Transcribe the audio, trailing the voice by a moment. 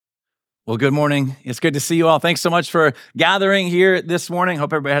Well, good morning. It's good to see you all. Thanks so much for gathering here this morning.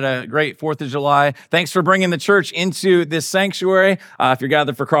 Hope everybody had a great 4th of July. Thanks for bringing the church into this sanctuary. If you're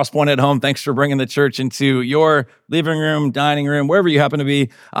gathered for Crosspoint at home, thanks for bringing the church into your living room, dining room, wherever you happen to be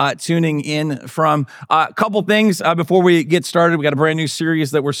tuning in from. A couple things before we get started. We got a brand new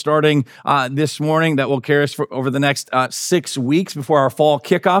series that we're starting this morning that will carry us over the next 6 weeks before our fall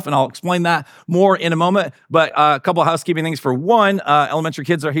kickoff, and I'll explain that more in a moment. But a couple of housekeeping things. For one, elementary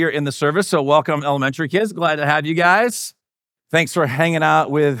kids are here in the service. So welcome, elementary kids. Glad to have you guys. Thanks for hanging out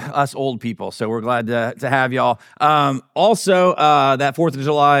with us old people. So we're glad to have y'all. Also, that 4th of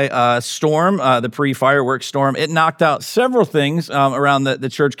July storm, the pre-fireworks storm, it knocked out several things around the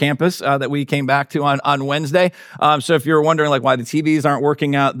church campus that we came back to on Wednesday. So if you're wondering why the TVs aren't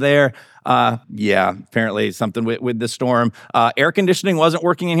working out there, apparently something with the storm. Air conditioning wasn't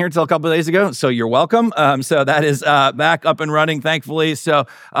working in here until a couple of days ago, so you're welcome. So that is back up and running, thankfully. So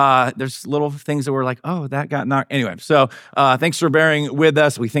there's little things that were oh, that got knocked. Anyway, so thanks for bearing with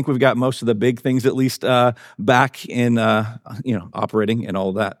us. We think we've got most of the big things at least back in, operating and all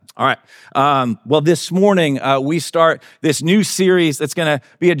of that. All right. Well, this morning we start this new series that's going to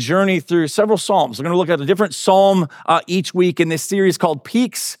be a journey through several Psalms. We're going to look at a different Psalm each week in this series called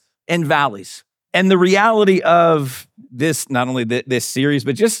Peaks and Valleys. And the reality of this, not only this series,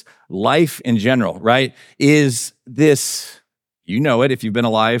 but just life in general, right, is this, you know it if you've been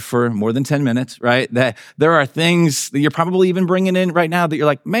alive for more than 10 minutes, right, that there are things that you're probably even bringing in right now that you're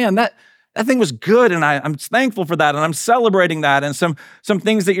like, man, that thing was good, and I'm thankful for that, and I'm celebrating that, and some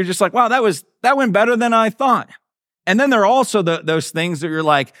things that you're just like, wow, that went better than I thought. And then there are also those things that you're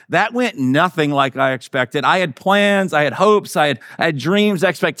like, that went nothing like I expected. I had plans, I had hopes, I had dreams,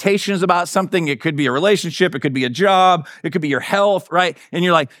 expectations about something. It could be a relationship, it could be a job, it could be your health, right? And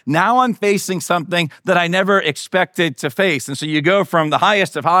you're like, now I'm facing something that I never expected to face. And so you go from the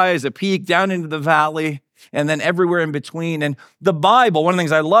highest of highs, a peak, down into the valley, and then everywhere in between. And the Bible, one of the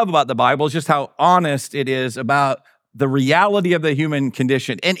things I love about the Bible is just how honest it is about the reality of the human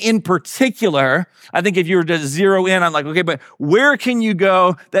condition. And in particular, I think if you were to zero in on okay, but where can you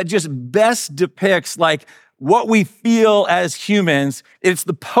go that just best depicts what we feel as humans? It's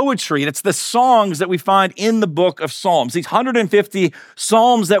the poetry, it's the songs that we find in the book of Psalms. These 150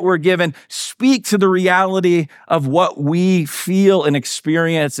 Psalms that we're given speak to the reality of what we feel and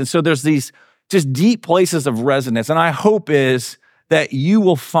experience. And so there's these just deep places of resonance. And I hope is that you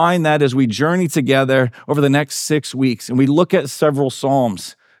will find that as we journey together over the next 6 weeks. And we look at several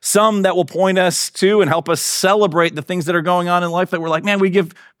Psalms, some that will point us to and help us celebrate the things that are going on in life that we're like, man, we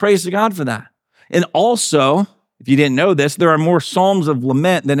give praise to God for that. And also, if you didn't know this, there are more Psalms of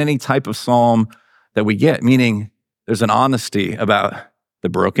lament than any type of Psalm that we get, meaning there's an honesty about the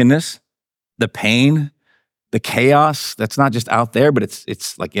brokenness, the pain, the chaos that's not just out there, but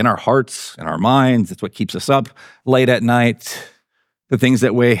it's in our hearts and our minds. It's what keeps us up late at night, the things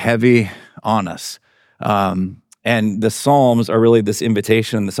that weigh heavy on us. And the Psalms are really this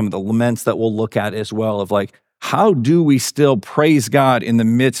invitation, some of the laments that we'll look at as well of how do we still praise God in the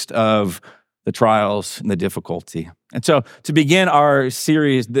midst of the trials and the difficulty? And so to begin our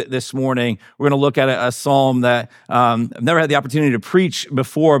series this morning, we're going to look at a psalm that I've never had the opportunity to preach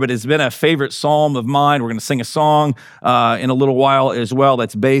before, but it's been a favorite psalm of mine. We're going to sing a song in a little while as well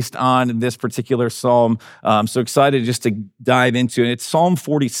that's based on this particular psalm. I'm so excited just to dive into it. It's Psalm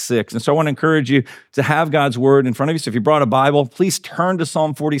 46. And so I want to encourage you to have God's word in front of you. So if you brought a Bible, please turn to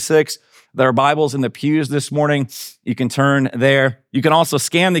Psalm 46. There are Bibles in the pews this morning. You can turn there. You can also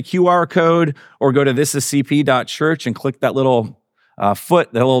scan the QR code or go to thisiscp.church and click that little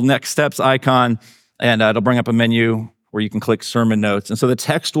that little next steps icon, and it'll bring up a menu where you can click sermon notes. And so the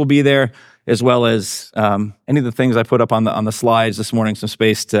text will be there as well as any of the things I put up on the slides this morning, some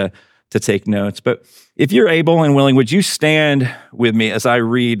space to take notes. But if you're able and willing, would you stand with me as I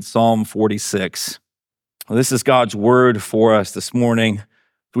read Psalm 46? Well, this is God's word for us this morning.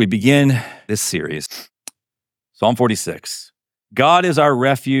 We begin this series. Psalm 46. God is our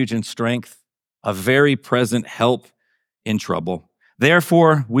refuge and strength, a very present help in trouble.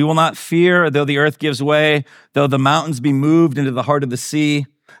 Therefore, we will not fear, though the earth gives way, though the mountains be moved into the heart of the sea,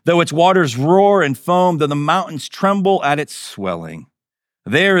 though its waters roar and foam, though the mountains tremble at its swelling.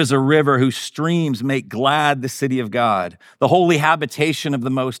 There is a river whose streams make glad the city of God, the holy habitation of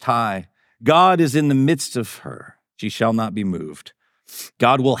the Most High. God is in the midst of her. She shall not be moved.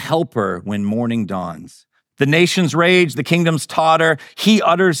 God will help her when morning dawns. The nations rage, the kingdoms totter. He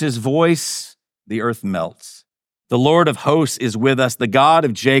utters his voice, the earth melts. The Lord of hosts is with us. The God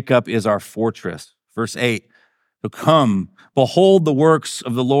of Jacob is our fortress. Verse 8, So come, behold the works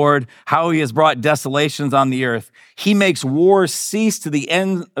of the Lord, how he has brought desolations on the earth. He makes wars cease to the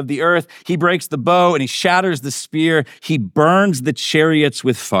end of the earth. He breaks the bow and he shatters the spear. He burns the chariots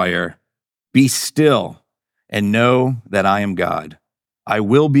with fire. Be still and know that I am God. I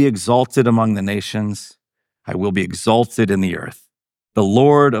will be exalted among the nations. I will be exalted in the earth. The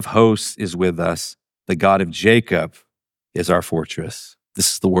Lord of hosts is with us. The God of Jacob is our fortress.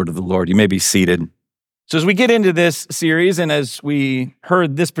 This is the word of the Lord. You may be seated. So as we get into this series and as we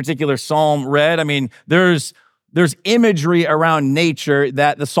heard this particular psalm read, I mean, there's imagery around nature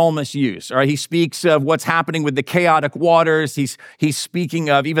that the psalmist used. All right, he speaks of what's happening with the chaotic waters. He's speaking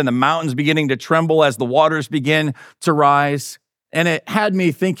of even the mountains beginning to tremble as the waters begin to rise. And it had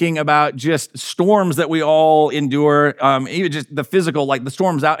me thinking about just storms that we all endure, even just the physical, like the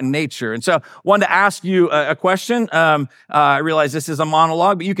storms out in nature. And so I wanted to ask you a question. I realize this is a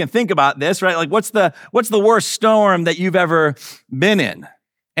monologue, but you can think about this, right? Like what's the worst storm that you've ever been in?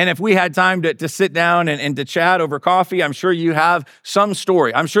 And if we had time to sit down and to chat over coffee, I'm sure you have some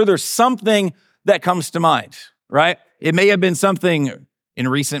story. I'm sure there's something that comes to mind, right? It may have been something in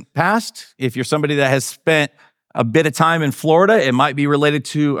recent past. If you're somebody that has spent a bit of time in Florida, it might be related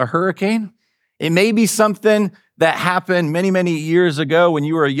to a hurricane. It may be something that happened many, many years ago when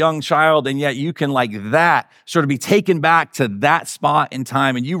you were a young child, and yet you can like that sort of be taken back to that spot in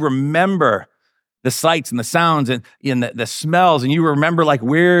time, and you remember the sights and the sounds and the smells, and you remember like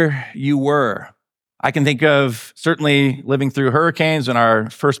where you were. I can think of certainly living through hurricanes when our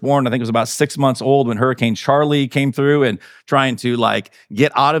firstborn, I think, was about 6 months old when Hurricane Charlie came through and trying to like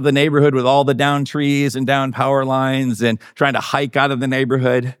get out of the neighborhood with all the down trees and down power lines and trying to hike out of the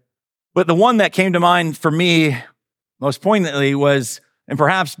neighborhood. But the one that came to mind for me most poignantly was, and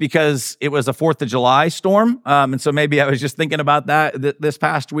perhaps because it was a 4th of July storm, and so maybe I was just thinking about that this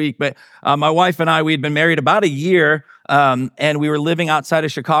past week, but my wife and I, we'd been married about a year, and we were living outside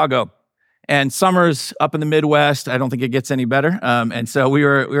of Chicago. And summer's up in the Midwest. I don't think it gets any better. And so we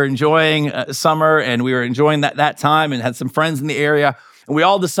were enjoying summer, and we were enjoying that time, and had some friends in the area. And we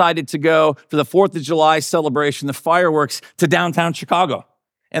all decided to go for the 4th of July celebration, the fireworks, to downtown Chicago.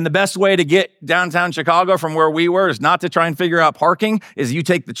 And the best way to get downtown Chicago from where we were is not to try and figure out parking, is you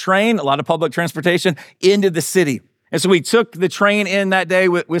take the train, a lot of public transportation, into the city. And so we took the train in that day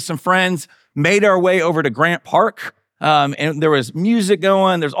with some friends, made our way over to Grant Park. And there was music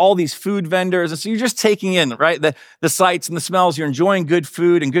going, there's all these food vendors. And so you're just taking in, right, the sights and the smells. You're enjoying good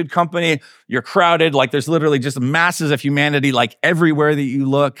food and good company. You're crowded. Like there's literally just masses of humanity, like everywhere that you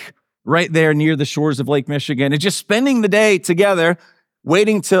look, right there near the shores of Lake Michigan. And just spending the day together,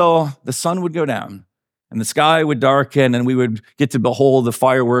 waiting till the sun would go down and the sky would darken and we would get to behold the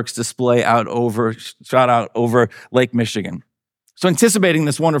fireworks display shot out over Lake Michigan. So anticipating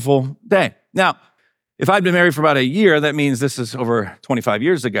this wonderful day. Now, if I'd been married for about a year, that means this is over 25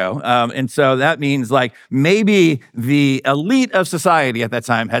 years ago. And so that means like maybe the elite of society at that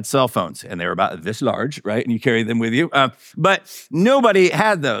time had cell phones, and they were about this large, right? And you carry them with you. But nobody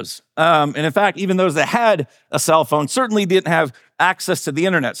had those. And in fact, even those that had a cell phone certainly didn't have access to the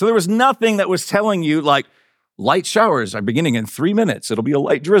internet. So there was nothing that was telling you like light showers are beginning in 3 minutes. It'll be a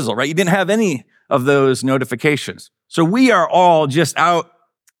light drizzle, right? You didn't have any of those notifications. So we are all just out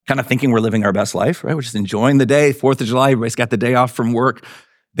kind of thinking we're living our best life, right? We're just enjoying the day, 4th of July. Everybody's got the day off from work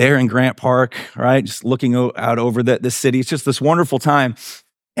there in Grant Park, right? Just looking out over the city. It's just this wonderful time.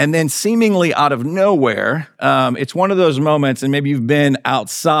 And then seemingly out of nowhere, it's one of those moments, and maybe you've been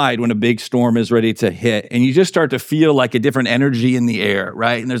outside when a big storm is ready to hit, and you just start to feel like a different energy in the air,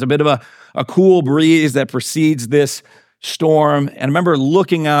 right? And there's a bit of a cool breeze that precedes this storm. And I remember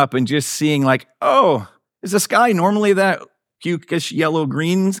looking up and just seeing like, oh, is the sky normally that pukish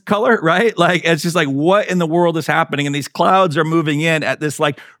yellow-green color, right? Like, it's just like, what in the world is happening? And these clouds are moving in at this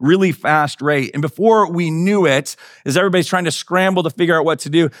like really fast rate. And before we knew it, as everybody's trying to scramble to figure out what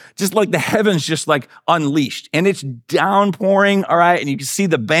to do, just like the heavens just like unleashed. And it's downpouring, all right? And you can see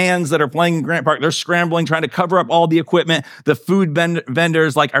the bands that are playing in Grant Park. They're scrambling, trying to cover up all the equipment. The food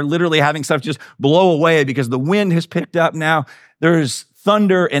vendors like are literally having stuff just blow away because the wind has picked up now. There's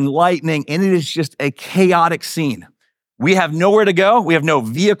thunder and lightning, and it is just a chaotic scene. We have nowhere to go. We have no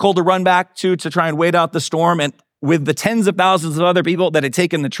vehicle to run back to try and wait out the storm. And with the tens of thousands of other people that had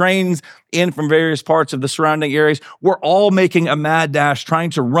taken the trains in from various parts of the surrounding areas, we're all making a mad dash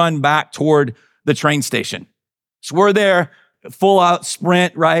trying to run back toward the train station. So we're there, full out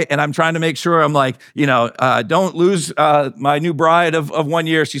sprint, right? And I'm trying to make sure I'm like, don't lose my new bride of 1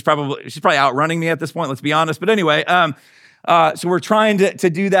 year. She's probably outrunning me at this point, let's be honest. But anyway, so we're trying to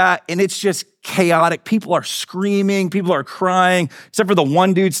do that, and it's just chaotic. People are screaming, people are crying, except for the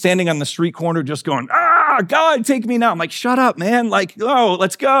one dude standing on the street corner just going, ah! God, take me now. I'm like, shut up, man. Like, oh,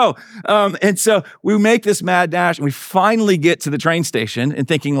 let's go. And so we make this mad dash and we finally get to the train station and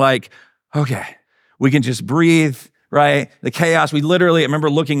thinking like, okay, we can just breathe, right? The chaos. We literally, I remember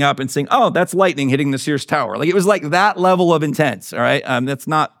looking up and saying, oh, that's lightning hitting the Sears Tower. Like it was like that level of intense, all right? That's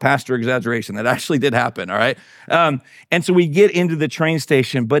not pastor exaggeration. That actually did happen, all right? And so we get into the train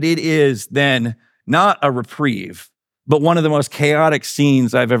station, but it is then not a reprieve, but one of the most chaotic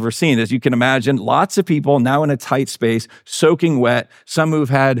scenes I've ever seen. As you can imagine, lots of people now in a tight space, soaking wet, some who've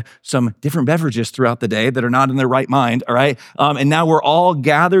had some different beverages throughout the day that are not in their right mind, all right? And now we're all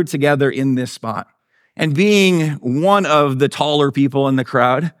gathered together in this spot. And being one of the taller people in the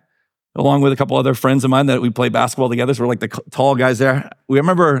crowd, along with a couple other friends of mine that we played basketball together, so we're like the tall guys there, we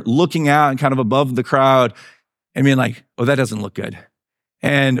remember looking out and kind of above the crowd and being like, oh, that doesn't look good.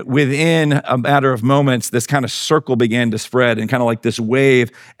 And within a matter of moments, this kind of circle began to spread and kind of like this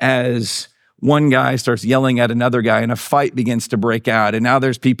wave as one guy starts yelling at another guy and a fight begins to break out. And now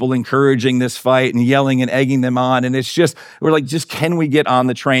there's people encouraging this fight and yelling and egging them on. And it's just, we're like, just can we get on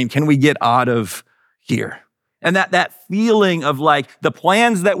the train? Can we get out of here? And that feeling of like the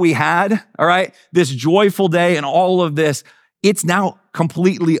plans that we had, all right, this joyful day and all of this, it's now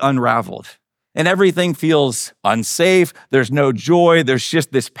completely unraveled. And everything feels unsafe. There's no joy. There's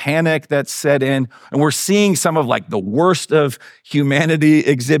just this panic that's set in. And we're seeing some of like the worst of humanity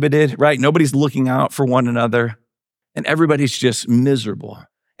exhibited, right? Nobody's looking out for one another. And everybody's just miserable.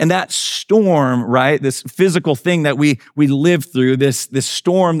 And that storm, right? This physical thing that we lived through, this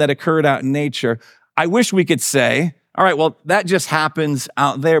storm that occurred out in nature. I wish we could say, all right, well, that just happens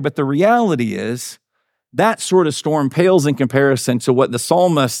out there. But the reality is, that sort of storm pales in comparison to what the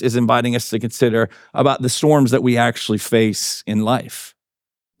psalmist is inviting us to consider about the storms that we actually face in life.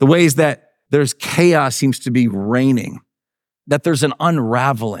 The ways that there's chaos seems to be reigning, that there's an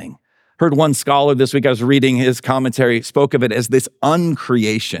unraveling. Heard one scholar this week, I was reading his commentary, spoke of it as this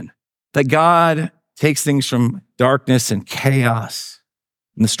uncreation, that God takes things from darkness and chaos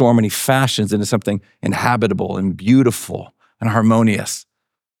in the storm and he fashions into something inhabitable and beautiful and harmonious.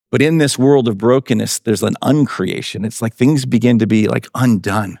 But in this world of brokenness, there's an uncreation. It's like things begin to be like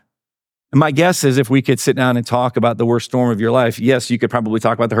undone. And my guess is if we could sit down and talk about the worst storm of your life, yes, you could probably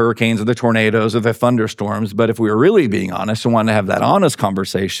talk about the hurricanes or the tornadoes or the thunderstorms. But if we were really being honest and wanted to have that honest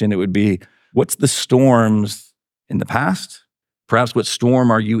conversation, it would be, what's the storms in the past? Perhaps what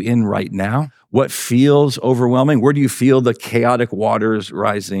storm are you in right now? What feels overwhelming? Where do you feel the chaotic waters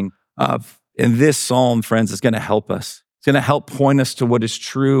rising up? And this psalm, friends, is going to help us. It's going to help point us to what is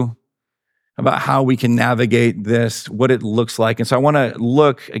true about how we can navigate this, what it looks like. And so I want to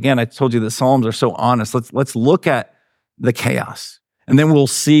look, again, I told you the Psalms are so honest. Let's look at the chaos. And then we'll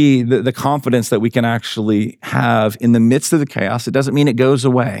see the confidence that we can actually have in the midst of the chaos. It doesn't mean it goes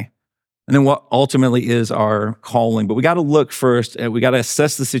away. And then what ultimately is our calling. But we got to look first, we got to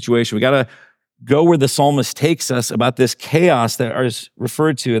assess the situation. We got to go where the psalmist takes us about this chaos that is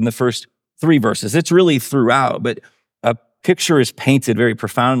referred to in the first 3 verses. It's really throughout, but a picture is painted very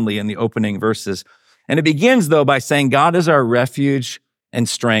profoundly in the opening verses. And it begins, though, by saying, God is our refuge and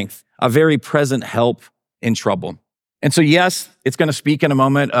strength, a very present help in trouble. And so, yes, it's going to speak in a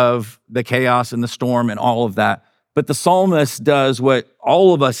moment of the chaos and the storm and all of that. But the psalmist does what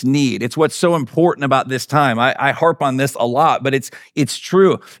all of us need. It's what's so important about this time. I harp on this a lot, but it's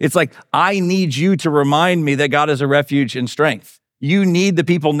true. It's like, I need you to remind me that God is a refuge and strength. You need the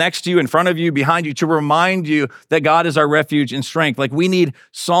people next to you, in front of you, behind you, to remind you that God is our refuge and strength. Like we need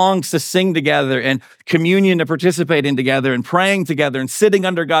songs to sing together and communion to participate in together and praying together and sitting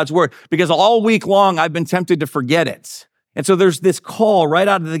under God's word, because all week long I've been tempted to forget it. And so there's this call right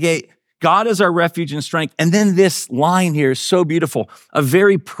out of the gate. God is our refuge and strength. And then this line here is so beautiful. A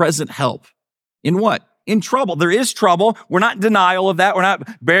very present help. In what? In trouble. There is trouble. We're not in denial of that. We're not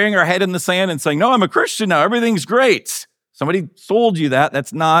burying our head in the sand and saying, no, I'm a Christian now. Everything's great. Somebody sold you that.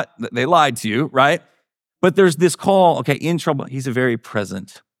 That's not, they lied to you, right? But there's this call, okay, in trouble. He's a very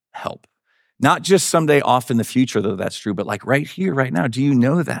present help. Not just someday off in the future, though that's true, but like right here, right now. Do you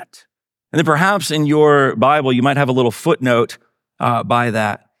know that? And then perhaps in your Bible, you might have a little footnote by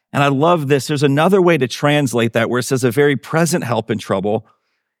that. And I love this. There's another way to translate that where it says a very present help in trouble.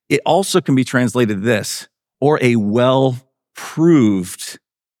 It also can be translated this, or a well-proved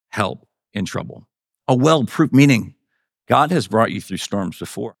help in trouble. A well-proved, meaning God has brought you through storms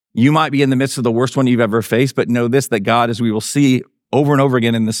before. You might be in the midst of the worst one you've ever faced, but know this, that God, as we will see over and over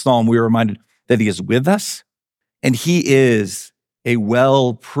again in this psalm, we are reminded that he is with us and he is a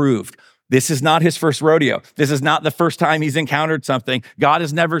well-proved. This is not his first rodeo. This is not the first time he's encountered something. God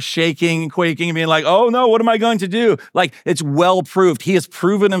is never shaking and quaking and being like, oh no, what am I going to do? Like, it's well proved. He has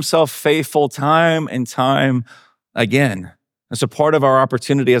proven himself faithful time and time again. And so part of our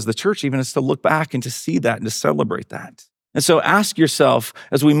opportunity as the church even is to look back and to see that and to celebrate that. And so ask yourself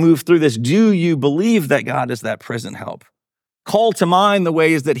as we move through this, do you believe that God is that present help? Call to mind the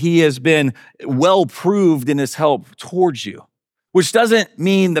ways that he has been well proved in his help towards you, which doesn't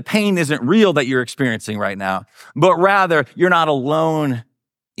mean the pain isn't real that you're experiencing right now, but rather you're not alone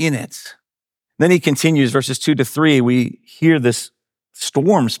in it. Then he continues, verses 2-3, we hear this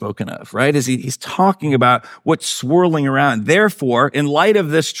storm spoken of, right? As he's talking about what's swirling around. Therefore, in light of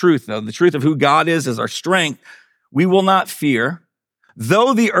this truth, though, the truth of who God is as our strength, we will not fear,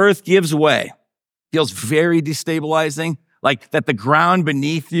 though the earth gives way. Feels very destabilizing, like that the ground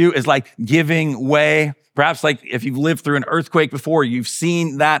beneath you is like giving way. Perhaps like if you've lived through an earthquake before, you've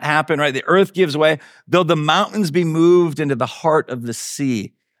seen that happen, right? The earth gives way, though the mountains be moved into the heart of the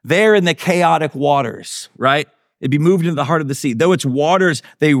sea. There in the chaotic waters, right? It'd be moved into the heart of the sea. Though its waters,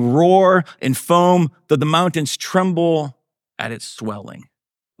 they roar and foam, though the mountains tremble at its swelling.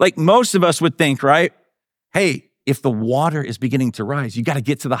 Like most of us would think, right? Hey, if the water is beginning to rise, you got to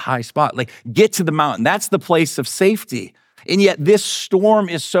get to the high spot, like get to the mountain. That's the place of safety. And yet this storm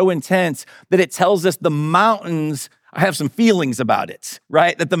is so intense that it tells us the mountains have some feelings about it,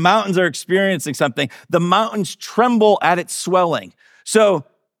 right? That the mountains are experiencing something. The mountains tremble at its swelling. So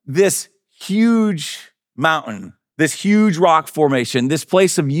this huge mountain, this huge rock formation, this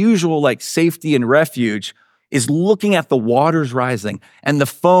place of usual like safety and refuge is looking at the waters rising and the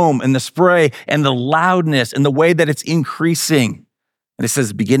foam and the spray and the loudness and the way that it's increasing. And it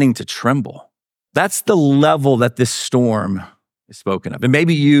says beginning to tremble. That's the level that this storm is spoken of. And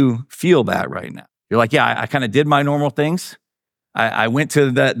maybe you feel that right now. You're like, yeah, I kind of did my normal things. I went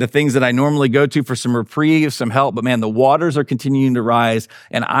to the things that I normally go to for some reprieve, some help, but man, the waters are continuing to rise.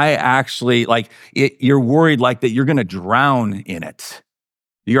 And I actually you're worried like that you're going to drown in it.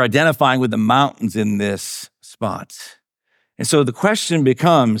 You're identifying with the mountains in this spot. And so the question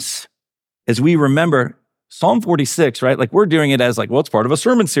becomes, as we remember Psalm 46, right? Like we're doing it as like, well, it's part of a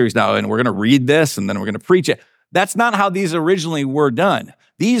sermon series now, and we're going to read this and then we're going to preach it. That's not how these originally were done.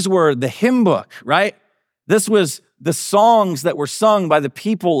 These were the hymn book, right? This was the songs that were sung by the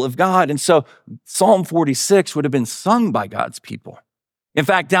people of God. And so Psalm 46 would have been sung by God's people. In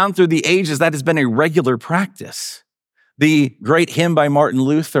fact, down through the ages, that has been a regular practice. The great hymn by Martin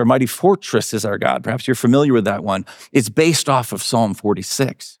Luther, Mighty Fortress is Our God, perhaps you're familiar with that one, is based off of Psalm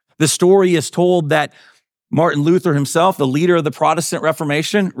 46. The story is told that Martin Luther himself, the leader of the Protestant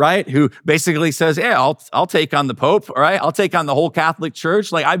Reformation, right, who basically says, yeah, I'll take on the Pope, all right? I'll take on the whole Catholic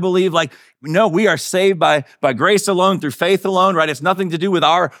Church. Like, I believe, no, we are saved by grace alone, through faith alone, right? It's nothing to do with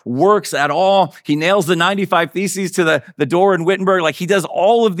our works at all. He nails the 95 Theses to the door in Wittenberg. Like, he does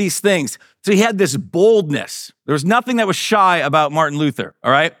all of these things. So he had this boldness. There was nothing that was shy about Martin Luther,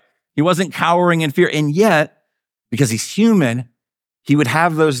 all right? He wasn't cowering in fear. And yet, because he's human, he would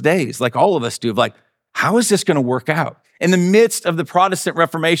have those days, like all of us do, of like, how is this going to work out? In the midst of the Protestant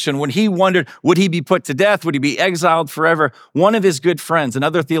Reformation, when he wondered, would he be put to death? Would he be exiled forever? One of his good friends,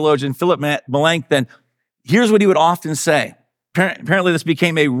 another theologian, Philip Melanchthon, here's what he would often say. Apparently this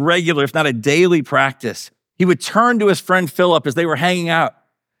became a regular, if not a daily practice. He would turn to his friend Philip as they were hanging out,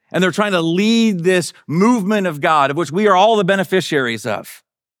 and they're trying to lead this movement of God, of which we are all the beneficiaries of.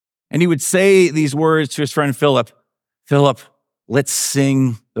 And he would say these words to his friend Philip, Philip, let's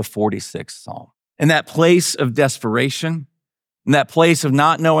sing the 46th Psalm. In that place of desperation, in that place of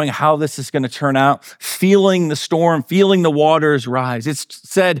not knowing how this is going to turn out, feeling the storm, feeling the waters rise. It's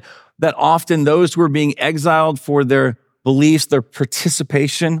said that often those who were being exiled for their beliefs, their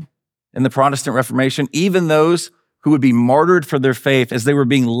participation in the Protestant Reformation, even those who would be martyred for their faith as they were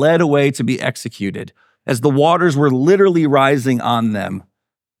being led away to be executed, as the waters were literally rising on them,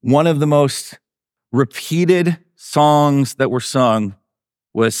 one of the most repeated songs that were sung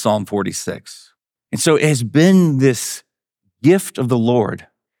was Psalm 46. And so it has been this gift of the Lord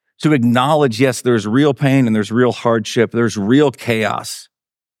to acknowledge, yes, there's real pain and there's real hardship, there's real chaos.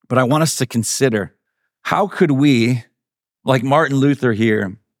 But I want us to consider, how could we, like Martin Luther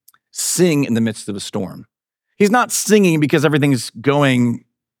here, sing in the midst of a storm? He's not singing because everything's going,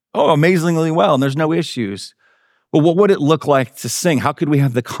 amazingly well and there's no issues. But what would it look like to sing? How could we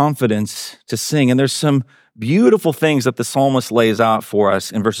have the confidence to sing? And there's some beautiful things that the psalmist lays out for us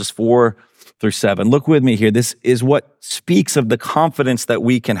in verses 4-7. Look with me here. This is what speaks of the confidence that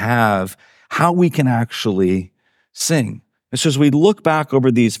we can have, how we can actually sing. And so as we look back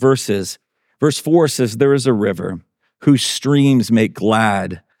over these verses, verse 4 says, there is a river whose streams make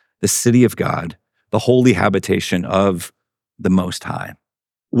glad the city of God, the holy habitation of the Most High.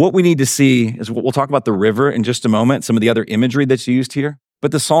 What we need to see is, we'll talk about the river in just a moment, some of the other imagery that's used here.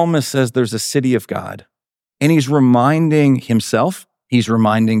 But the psalmist says there's a city of God, and he's reminding himself, he's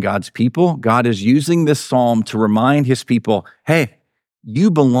reminding God's people. God is using this psalm to remind his people, hey,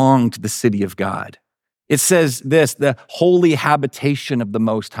 you belong to the city of God. It says this, the holy habitation of the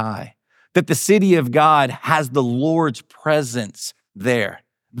Most High, that the city of God has the Lord's presence there.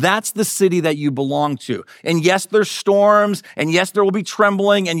 That's the city that you belong to. And yes, there's storms, and yes, there will be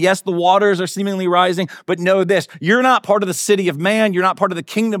trembling, and yes, the waters are seemingly rising, but know this, you're not part of the city of man, you're not part of the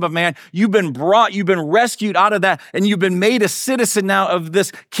kingdom of man. You've been rescued out of that, and you've been made a citizen now of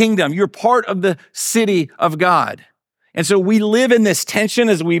this kingdom. You're part of the city of God. And so we live in this tension,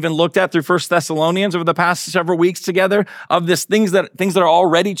 as we even looked at through 1 Thessalonians over the past several weeks together, of this things that are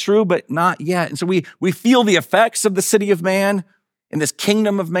already true, but not yet. And so we feel the effects of the city of man in this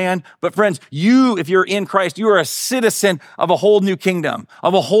kingdom of man. But friends, you, if you're in Christ, you are a citizen of a whole new kingdom,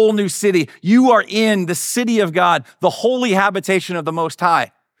 of a whole new city. You are in the city of God, the holy habitation of the Most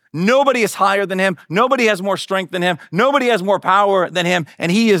High. Nobody is higher than him. Nobody has more strength than him. Nobody has more power than him.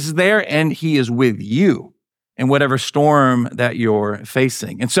 And he is there, and he is with you in whatever storm that you're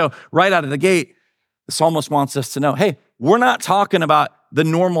facing. And so right out of the gate, the psalmist wants us to know, hey, we're not talking about the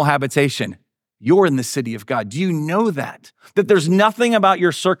normal habitation. You're in the city of God. Do you know that? That there's nothing about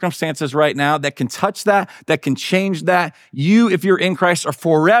your circumstances right now that can touch that can change that. You, if you're in Christ, are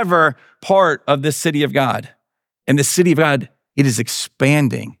forever part of this city of God. And the city of God, it is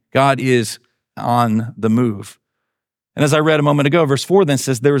expanding. God is on the move. And as I read a moment ago, verse 4 then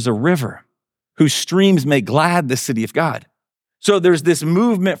says, there is a river whose streams make glad the city of God. So there's this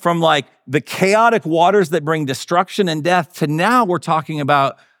movement from like the chaotic waters that bring destruction and death to now we're talking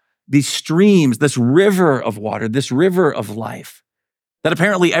about these streams, this river of water, this river of life, that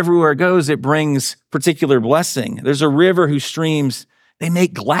apparently everywhere it goes, it brings particular blessing. There's a river whose streams, they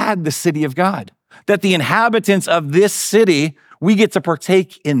make glad the city of God, that the inhabitants of this city, we get to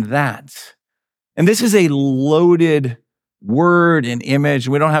partake in that. And this is a loaded word and image.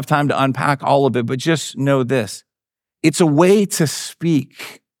 We don't have time to unpack all of it, but just know this. It's a way to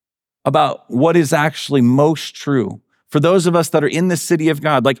speak about what is actually most true for those of us that are in the city of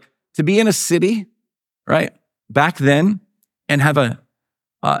God. Like, to be in a city, right, back then, and have a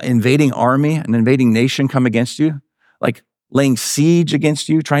invading army, an invading nation come against you, like laying siege against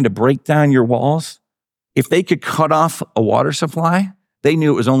you, trying to break down your walls. If they could cut off a water supply, they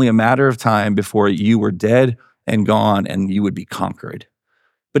knew it was only a matter of time before you were dead and gone and you would be conquered.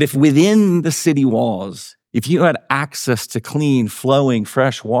 But if within the city walls, if you had access to clean, flowing,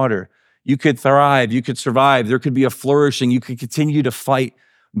 fresh water, you could thrive, you could survive, there could be a flourishing, you could continue to fight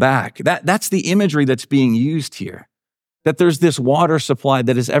back. That's the imagery that's being used here, that there's this water supply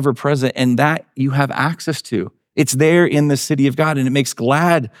that is ever present and that you have access to. It's there in the city of God, and it makes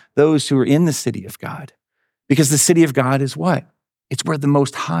glad those who are in the city of God, because the city of God is what? It's where the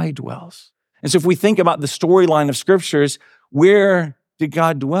Most High dwells. And so if we think about the storyline of scriptures, where did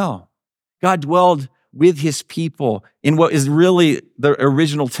God dwell? God dwelled with his people in what is really the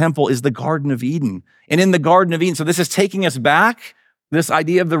original temple, is the Garden of Eden. And in the Garden of Eden, so this is taking us back, this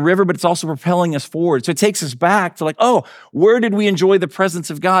idea of the river, but it's also propelling us forward. So it takes us back to like, oh, where did we enjoy the presence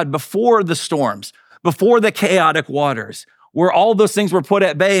of God before the storms, before the chaotic waters, where all those things were put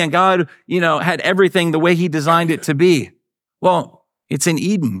at bay and God, had everything the way he designed it to be? Well, it's in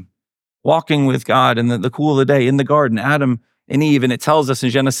Eden, walking with God in the cool of the day in the garden, Adam and Eve. And it tells us in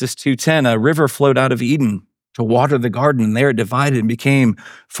Genesis 2:10, a river flowed out of Eden to water the garden, and there it divided and became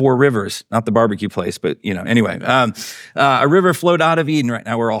 4 rivers. Not the barbecue place, but anyway. A river flowed out of Eden. Right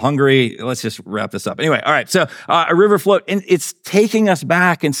now we're all hungry. Let's just wrap this up. Anyway, all right. So a river flowed, and it's taking us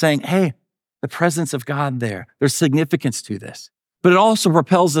back and saying, hey, the presence of God there. There's significance to this. But it also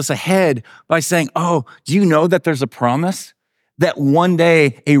propels us ahead by saying, oh, do you know that there's a promise that one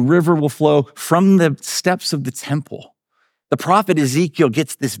day a river will flow from the steps of the temple? The prophet Ezekiel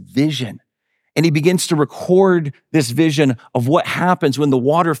gets this vision, and he begins to record this vision of what happens when the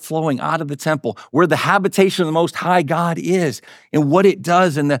water flowing out of the temple, where the habitation of the Most High God is, and what it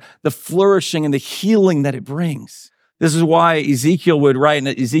does, and the flourishing and the healing that it brings. This is why Ezekiel would write in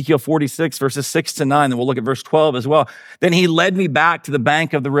Ezekiel 46, verses 6-9, and we'll look at verse 12 as well. Then he led me back to the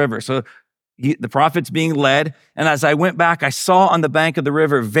bank of the river. So the prophet's being led, and as I went back, I saw on the bank of the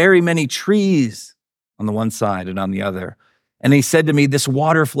river very many trees on the one side and on the other. And he said to me, this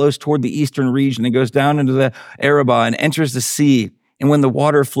water flows toward the eastern region and goes down into the Arabah and enters the sea. And when the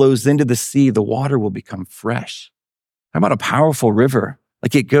water flows into the sea, the water will become fresh. How about a powerful river?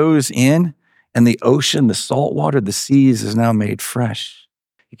 Like it goes in, and the ocean, the salt water, the seas is now made fresh.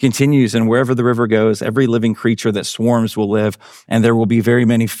 He continues, and wherever the river goes, every living creature that swarms will live, and there will be very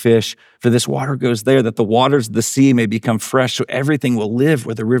many fish. For this water goes there, that the waters of the sea may become fresh, so everything will live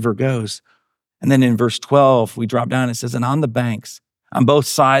where the river goes. And then in verse 12, we drop down, it says, and on the banks, on both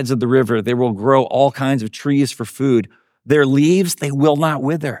sides of the river, there will grow all kinds of trees for food. Their leaves, they will not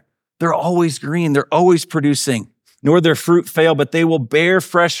wither. They're always green. They're always producing, nor their fruit fail, but they will bear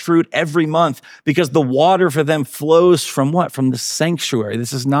fresh fruit every month because the water for them flows from what? From the sanctuary.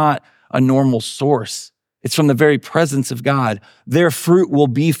 This is not a normal source. It's from the very presence of God. Their fruit will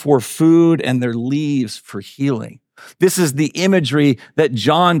be for food and their leaves for healing. This is the imagery that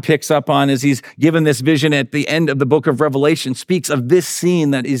John picks up on as he's given this vision at the end of the book of Revelation, speaks of this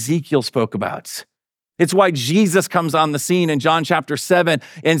scene that Ezekiel spoke about. It's why Jesus comes on the scene in John chapter 7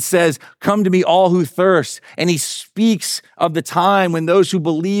 and says, come to me all who thirst. And he speaks of the time when those who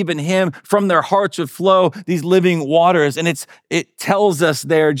believe in him from their hearts would flow these living waters. And it tells us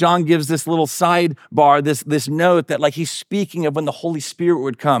there, John gives this little sidebar, this note that like he's speaking of when the Holy Spirit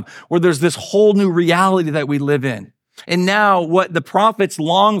would come, where there's this whole new reality that we live in. And now what the prophets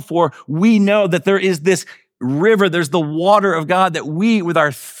long for, we know that there is this river, there's the water of God that we, with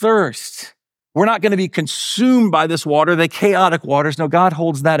our thirst, we're not going to be consumed by this water, the chaotic waters. No, God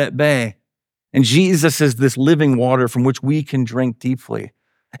holds that at bay. And Jesus is this living water from which we can drink deeply.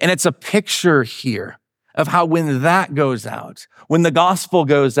 And it's a picture here of how when that goes out, when the gospel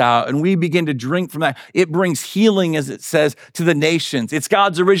goes out and we begin to drink from that, it brings healing, as it says, to the nations. It's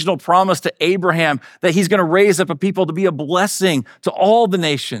God's original promise to Abraham that he's going to raise up a people to be a blessing to all the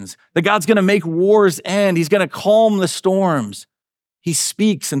nations, that God's going to make wars end. He's going to calm the storms. He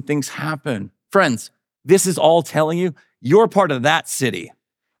speaks and things happen. Friends, this is all telling you you're part of that city.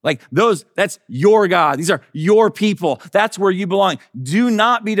 Like that's your God. These are your people. That's where you belong. Do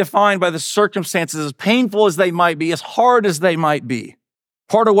not be defined by the circumstances, as painful as they might be, as hard as they might be.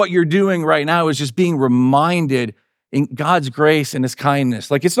 Part of what you're doing right now is just being reminded in God's grace and his kindness.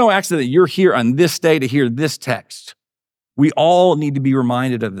 Like it's no accident that you're here on this day to hear this text. We all need to be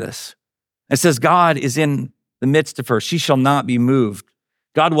reminded of this. It says God is in the midst of her. She shall not be moved.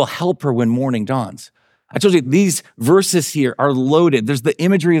 God will help her when morning dawns. I told you, these verses here are loaded. There's the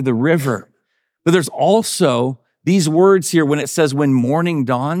imagery of the river, but there's also these words here when it says, when morning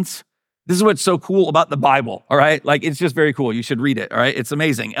dawns. This is what's so cool about the Bible, all right? Like, it's just very cool. You should read it, all right? It's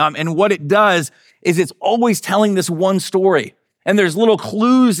amazing. And what it does is it's always telling this one story. And there's little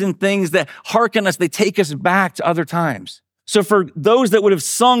clues and things that hearken us. They take us back to other times. So for those that would have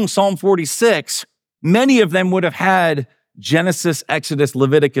sung Psalm 46, many of them would have had Genesis, Exodus,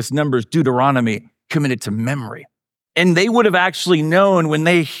 Leviticus, Numbers, Deuteronomy committed to memory. And they would have actually known when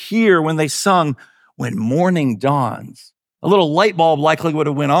they sung, when morning dawns, a little light bulb likely would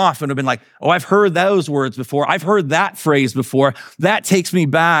have went off and have been like, oh, I've heard those words before. I've heard that phrase before. That takes me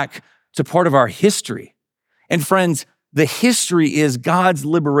back to part of our history. And friends, the history is God's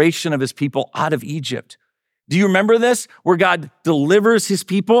liberation of his people out of Egypt. Do you remember this? Where God delivers his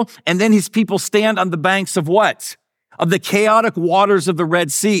people and then his people stand on the banks of what? Of the chaotic waters of the Red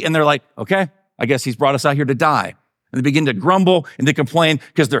Sea. And they're like, okay, I guess he's brought us out here to die. And they begin to grumble and to complain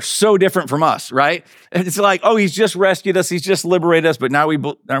because they're so different from us, right? And it's like, oh, he's just rescued us. He's just liberated us. But now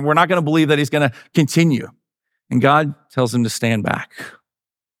we're not going to believe that he's going to continue. And God tells them to stand back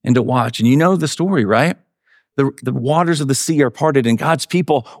and to watch. And you know the story, right? The waters of the sea are parted and God's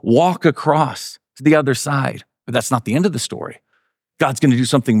people walk across to the other side. But that's not the end of the story. God's going to do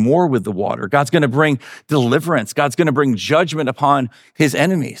something more with the water. God's going to bring deliverance. God's going to bring judgment upon his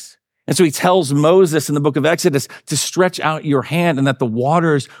enemies. And so he tells Moses in the book of Exodus to stretch out your hand and that the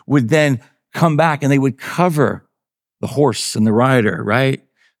waters would then come back and they would cover the horse and the rider, right?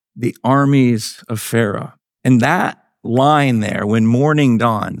 The armies of Pharaoh. And that line there, when morning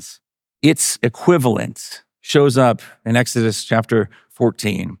dawns, its equivalent shows up in Exodus chapter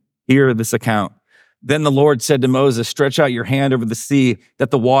 14. Hear this account. Then the Lord said to Moses, stretch out your hand over the sea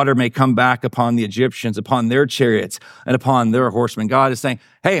that the water may come back upon the Egyptians, upon their chariots, and upon their horsemen. God is saying,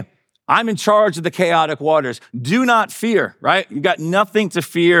 hey, I'm in charge of the chaotic waters. Do not fear, right? You got nothing to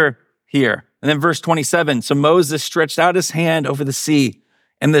fear here. And then verse 27, so Moses stretched out his hand over the sea,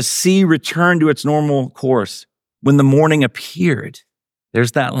 and the sea returned to its normal course. When the morning appeared,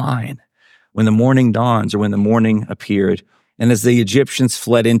 there's that line. When the morning dawns, or when the morning appeared. And as the Egyptians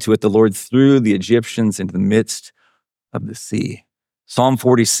fled into it, the Lord threw the Egyptians into the midst of the sea. Psalm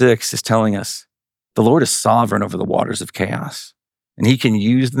 46 is telling us the Lord is sovereign over the waters of chaos, and he can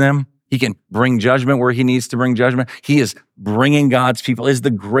use them. He can bring judgment where he needs to bring judgment. He is bringing God's people. It is the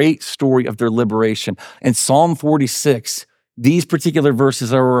great story of their liberation. And Psalm 46 These particular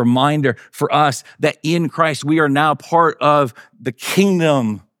verses are a reminder for us that in Christ, we are now part of the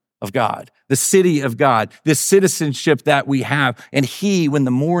kingdom of God, the city of God, this citizenship that we have. And he, when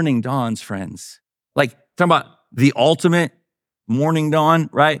the morning dawns, friends, like talking about the ultimate morning dawn,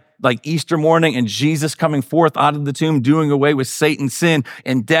 right? Like Easter morning and Jesus coming forth out of the tomb, doing away with Satan, sin,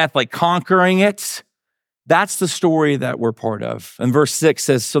 and death, like conquering it. That's the story that we're part of. And verse 6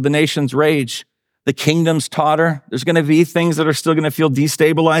 says, so the nations rage, the kingdoms totter. There's going to be things that are still going to feel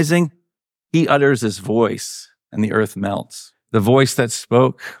destabilizing. He utters his voice and the earth melts. The voice that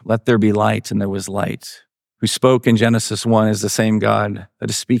spoke, let there be light, and there was light. Who spoke in Genesis 1 is the same God that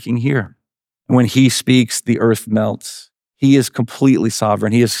is speaking here. And when he speaks, the earth melts. He is completely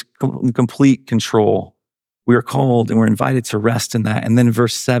sovereign. He is in complete control. We are called and we're invited to rest in that. And then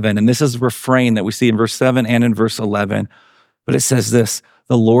verse 7, and this is a refrain that we see in verse 7 and in verse 11, but it says this,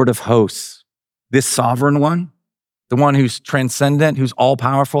 the Lord of hosts, this sovereign one, the one who's transcendent, who's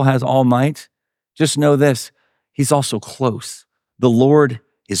all-powerful, has all might, just know this, he's also close. The Lord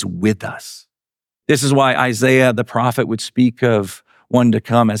is with us. This is why Isaiah, the prophet, would speak of one to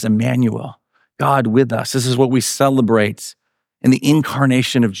come as Emmanuel, God with us. This is what we celebrate in the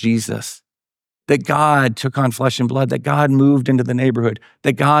incarnation of Jesus, that God took on flesh and blood, that God moved into the neighborhood,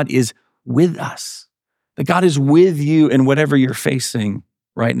 that God is with us, that God is with you in whatever you're facing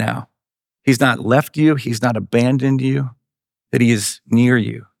right now. He's not left you. He's not abandoned you, that he is near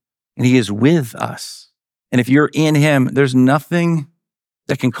you and he is with us. And if you're in him, there's nothing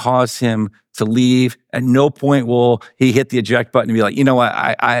that can cause him to leave. At no point will he hit the eject button and be like, you know what,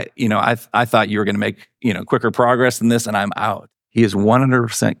 I thought you were going to make, quicker progress than this and I'm out. He is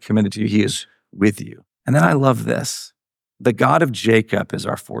 100% committed to you. He is with you. And then I love this. The God of Jacob is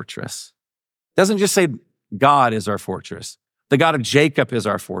our fortress. It doesn't just say God is our fortress. The God of Jacob is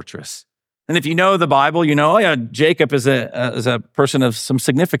our fortress. And if you know the Bible, Jacob is a person of some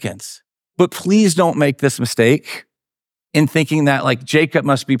significance. But please don't make this mistake in thinking that like Jacob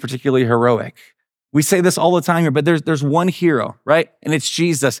must be particularly heroic. We say this all the time here, but there's one hero, right? And it's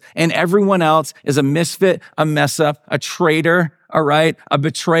Jesus. And everyone else is a misfit, a mess up, a traitor, all right? A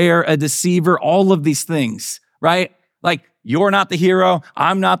betrayer, a deceiver, all of these things, right? Like you're not the hero.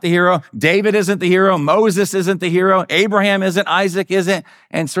 I'm not the hero. David isn't the hero. Moses isn't the hero. Abraham isn't. Isaac isn't.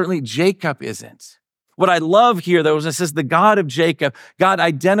 And certainly Jacob isn't. What I love here, though, is it says the God of Jacob, God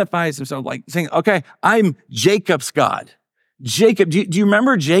identifies himself like saying, okay, I'm Jacob's God. Jacob, do you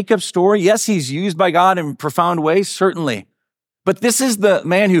remember Jacob's story? Yes, he's used by God in profound ways, certainly. But this is the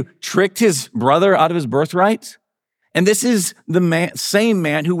man who tricked his brother out of his birthright. And this is the same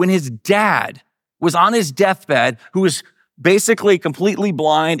man who, when his dad was on his deathbed, who was basically completely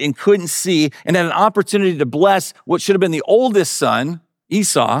blind and couldn't see and had an opportunity to bless what should have been the oldest son,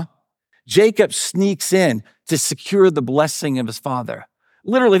 Esau, Jacob sneaks in to secure the blessing of his father.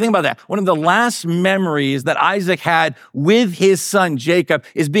 Literally, think about that. One of the last memories that Isaac had with his son Jacob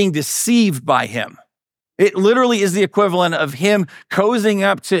is being deceived by him. It literally is the equivalent of him cozying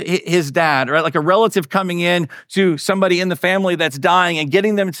up to his dad, right? Like a relative coming in to somebody in the family that's dying and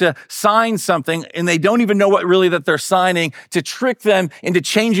getting them to sign something, and they don't even know what really that they're signing, to trick them into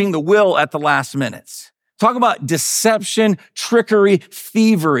changing the will at the last minutes. Talk about deception, trickery,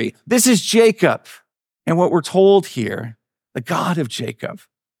 thievery. This is Jacob. And what we're told here, the God of Jacob,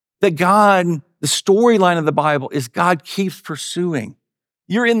 the storyline of the Bible is God keeps pursuing.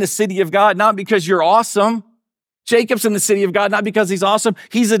 You're in the city of God, not because you're awesome. Jacob's in the city of God, not because he's awesome.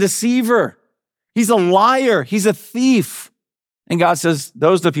 He's a deceiver. He's a liar. He's a thief. And God says,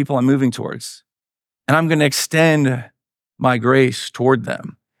 those are the people I'm moving towards. And I'm going to extend my grace toward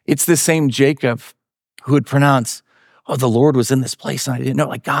them. It's the same Jacob who would pronounce, oh, the Lord was in this place. And I didn't know,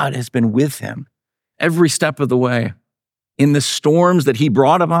 like God has been with him every step of the way. In the storms that he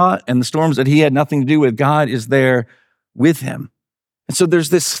brought about and the storms that he had nothing to do with, God is there with him. And so there's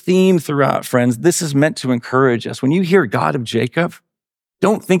this theme throughout, friends. This is meant to encourage us. When you hear God of Jacob,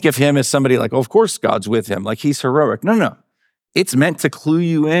 don't think of him as somebody like, oh, of course God's with him, like he's heroic. No. It's meant to clue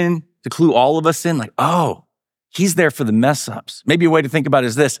you in, to clue all of us in, like, oh, he's there for the mess ups. Maybe a way to think about it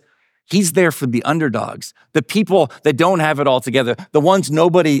is this. He's there for the underdogs, the people that don't have it all together, the ones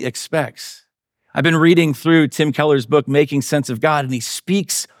nobody expects. I've been reading through Tim Keller's book, Making Sense of God, and he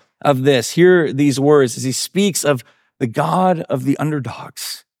speaks of this. Hear these words as he speaks of the God of the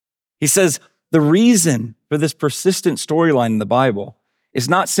underdogs. He says, the reason for this persistent storyline in the Bible is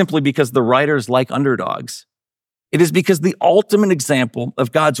not simply because the writers like underdogs. It is because the ultimate example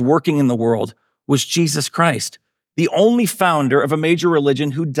of God's working in the world was Jesus Christ, the only founder of a major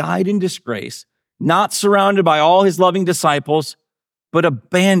religion who died in disgrace, not surrounded by all his loving disciples, but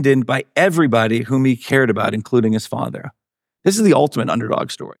abandoned by everybody whom he cared about, including his father. This is the ultimate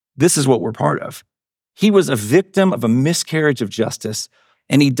underdog story. This is what we're part of. He was a victim of a miscarriage of justice,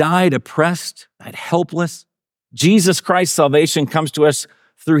 and he died oppressed, died helpless. Jesus Christ's salvation comes to us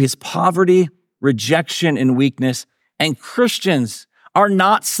through his poverty, rejection, and weakness. And Christians are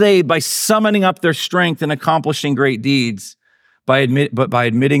not saved by summoning up their strength and accomplishing great deeds, but by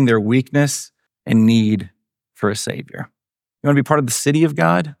admitting their weakness and need for a Savior. You want to be part of the city of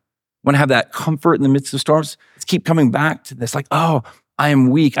God? You want to have that comfort in the midst of storms? Let's keep coming back to this, like, oh, I am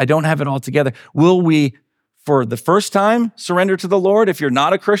weak. I don't have it all together. Will we, for the first time, surrender to the Lord? If you're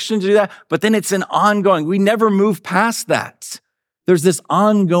not a Christian, do that. But then it's an ongoing. We never move past that. There's this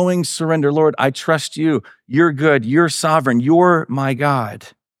ongoing surrender. Lord, I trust you. You're good. You're sovereign. You're my God.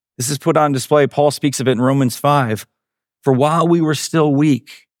 This is put on display. Paul speaks of it in Romans 5. For while we were still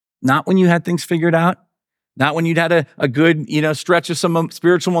weak, not when you had things figured out, not when you'd had a good, stretch of some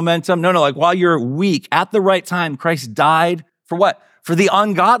spiritual momentum. No, like while you're weak, at the right time, Christ died for what? For the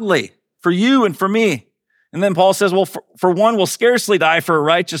ungodly, for you and for me. And then Paul says, well, for one will scarcely die for a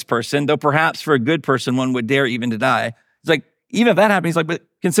righteous person, though perhaps for a good person, one would dare even to die. It's like, even if that happens, he's like, but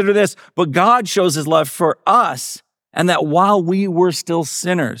consider this, but God shows his love for us, and that while we were still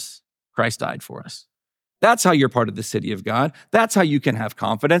sinners, Christ died for us. That's how you're part of the city of God. That's how you can have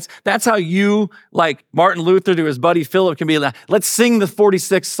confidence. That's how you, like Martin Luther to his buddy Philip, can be like, let's sing the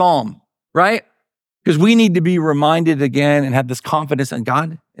 46th Psalm, right? Because we need to be reminded again and have this confidence that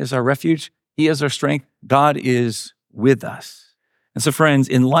God is our refuge. He is our strength. God is with us. And so friends,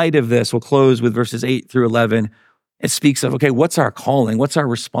 in light of this, we'll close with verses 8 through 11. It speaks of, okay, what's our calling? What's our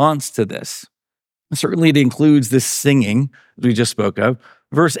response to this? And certainly it includes this singing that we just spoke of.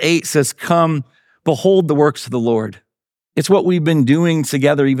 Verse 8 says, come, behold the works of the Lord. It's what we've been doing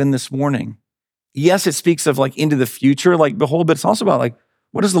together even this morning. Yes, it speaks of like into the future, like behold, but it's also about like,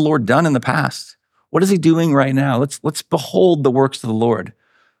 what has the Lord done in the past? What is he doing right now? Let's behold the works of the Lord.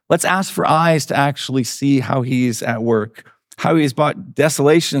 Let's ask for eyes to actually see how he's at work, how he's brought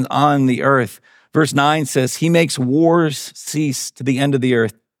desolation on the earth. Verse 9 says, he makes wars cease to the end of the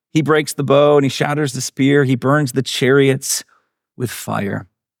earth. He breaks the bow and he shatters the spear. He burns the chariots with fire.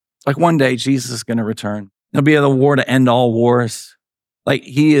 Like one day, Jesus is going to return. There'll be a war to end all wars. Like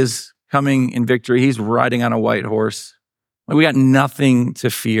he is coming in victory. He's riding on a white horse. Like we got nothing to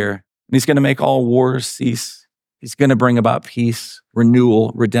fear. And he's going to make all wars cease. He's going to bring about peace,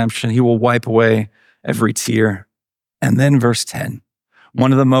 renewal, redemption. He will wipe away every tear. And then verse 10,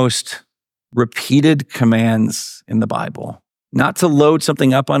 one of the most repeated commands in the Bible, not to load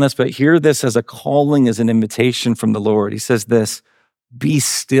something up on us, but hear this as a calling, as an invitation from the Lord. He says this, be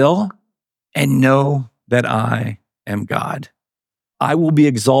still and know that I am God. I will be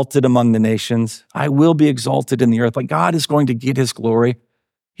exalted among the nations. I will be exalted in the earth. Like God is going to get his glory.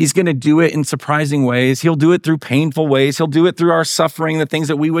 He's going to do it in surprising ways. He'll do it through painful ways. He'll do it through our suffering, the things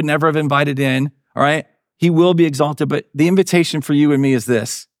that we would never have invited in. All right. He will be exalted. But the invitation for you and me is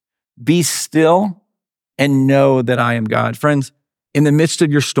this, be still and know that I am God. Friends, in the midst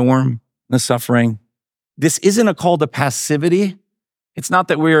of your storm, the suffering, this isn't a call to passivity. It's not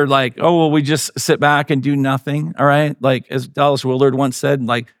that we're like, oh, well, we just sit back and do nothing, all right? Like as Dallas Willard once said,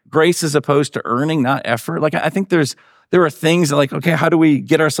 like grace is opposed to earning, not effort. Like I think there are things that like, okay, how do we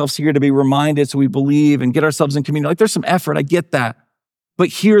get ourselves here to be reminded so we believe and get ourselves in community? Like there's some effort, I get that. But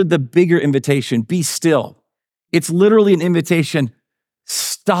here, the bigger invitation, be still. It's literally an invitation.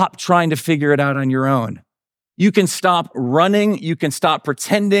 Stop trying to figure it out on your own. You can stop running. You can stop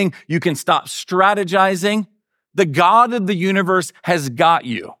pretending. You can stop strategizing. The God of the universe has got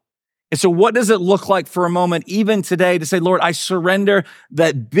you. And so what does it look like for a moment, even today, to say, Lord, I surrender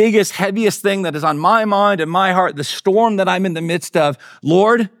that biggest, heaviest thing that is on my mind and my heart, the storm that I'm in the midst of.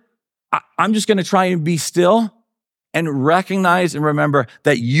 Lord, I'm just going to try and be still and recognize and remember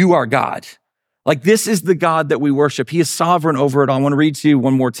that you are God. Like this is the God that we worship. He is sovereign over it all. I want to read to you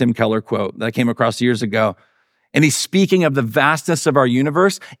one more Tim Keller quote that I came across years ago. And he's speaking of the vastness of our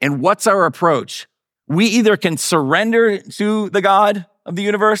universe. And what's our approach? We either can surrender to the God of the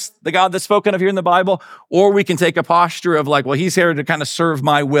universe, the God that's spoken of here in the Bible, or we can take a posture of like, well, he's here to kind of serve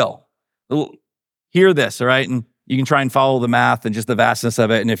my will. Hear this, all right? And you can try and follow the math and just the vastness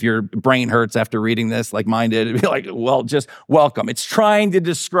of it. And if your brain hurts after reading this, like mine did, it'd be like, well, just welcome. It's trying to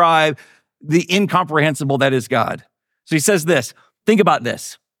describe the incomprehensible that is God. So he says this, think about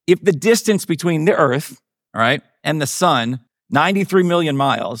this. If the distance between the earth, all right, and the sun, 93 million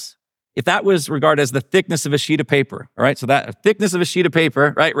miles, if that was regarded as the thickness of a sheet of paper, all right, so that thickness of a sheet of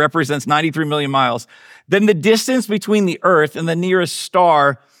paper, right, represents 93 million miles, then the distance between the earth and the nearest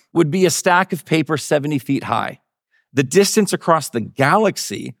star would be a stack of paper 70 feet high. The distance across the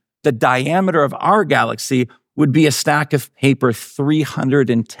galaxy, the diameter of our galaxy, would be a stack of paper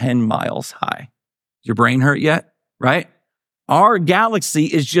 310 miles high. Your brain hurt yet? Right? Our galaxy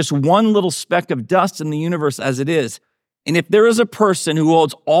is just one little speck of dust in the universe as it is. And if there is a person who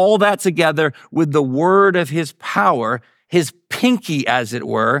holds all that together with the word of his power, his pinky, as it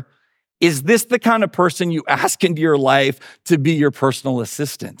were, is this the kind of person you ask into your life to be your personal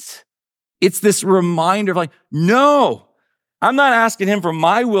assistant? It's this reminder of like, no, I'm not asking him for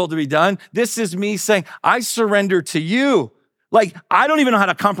my will to be done. This is me saying, I surrender to you. Like, I don't even know how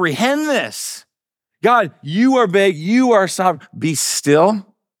to comprehend this. God, you are big, you are sovereign. Be still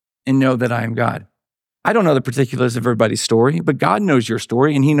and know that I am God. I don't know the particulars of everybody's story, but God knows your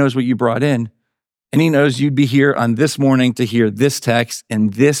story and he knows what you brought in. And he knows you'd be here on this morning to hear this text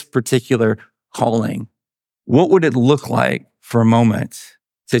and this particular calling. What would it look like for a moment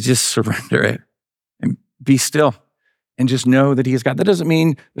to just surrender it and be still and just know that he is God? That doesn't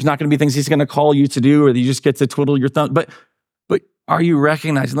mean there's not going to be things he's going to call you to do or that you just get to twiddle your thumb. But are you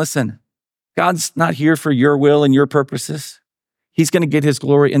recognizing, listen, God's not here for your will and your purposes. He's going to get his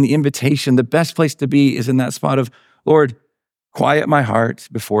glory, and the invitation, the best place to be is in that spot of, Lord, quiet my heart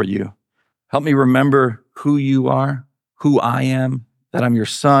before you. Help me remember who you are, who I am, that I'm your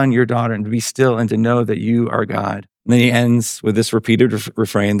son, your daughter, and to be still and to know that you are God. And then he ends with this repeated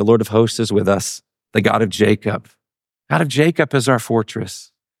refrain, the Lord of hosts is with us, the God of Jacob. God of Jacob is our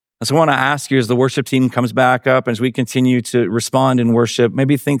fortress. And so I want to ask you as the worship team comes back up, as we continue to respond in worship,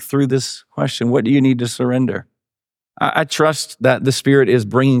 maybe think through this question. What do you need to surrender? I trust that the Spirit is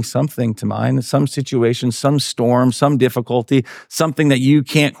bringing something to mind, some situation, some storm, some difficulty, something that you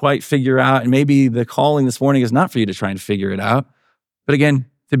can't quite figure out. And maybe the calling this morning is not for you to try and figure it out, but again,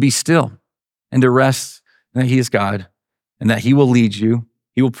 to be still and to rest that he is God and that he will lead you,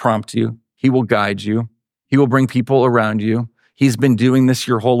 he will prompt you, he will guide you, he will bring people around you. He's been doing this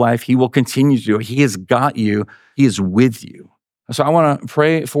your whole life. He will continue to do it. He has got you. He is with you. So I want to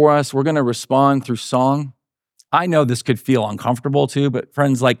pray for us. We're going to respond through song. I know this could feel uncomfortable too, but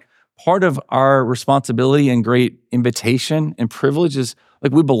friends, like part of our responsibility and great invitation and privilege is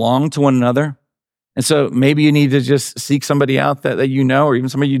like we belong to one another. And so maybe you need to just seek somebody out that you know, or even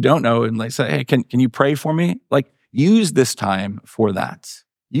somebody you don't know, and like say, hey, can you pray for me? Like use this time for that.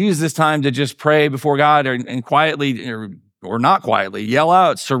 Use this time to just pray before God and quietly or not quietly, yell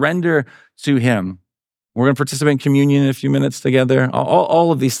out, surrender to him. We're going to participate in communion in a few minutes together,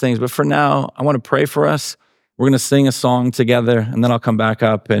 all of these things. But for now, I want to pray for us. We're going to sing a song together, and then I'll come back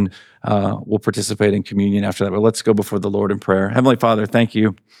up and we'll participate in communion after that. But let's go before the Lord in prayer. Heavenly Father, thank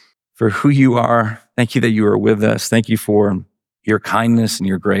you for who you are. Thank you that you are with us. Thank you for your kindness and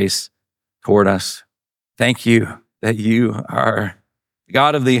your grace toward us. Thank you that you are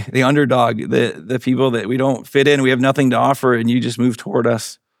God of the underdog, the people that we don't fit in, we have nothing to offer, and you just move toward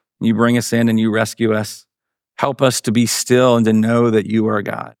us. You bring us in and you rescue us. Help us to be still and to know that you are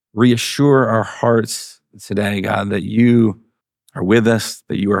God. Reassure our hearts today, God, that you are with us,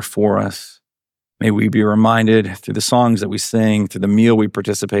 that you are for us. May we be reminded through the songs that we sing, through the meal we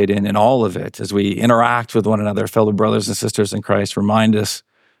participate in, and all of it, as we interact with one another, fellow brothers and sisters in Christ, remind us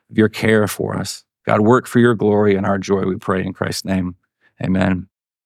of your care for us. God, work for your glory and our joy, we pray in Christ's name. Amen.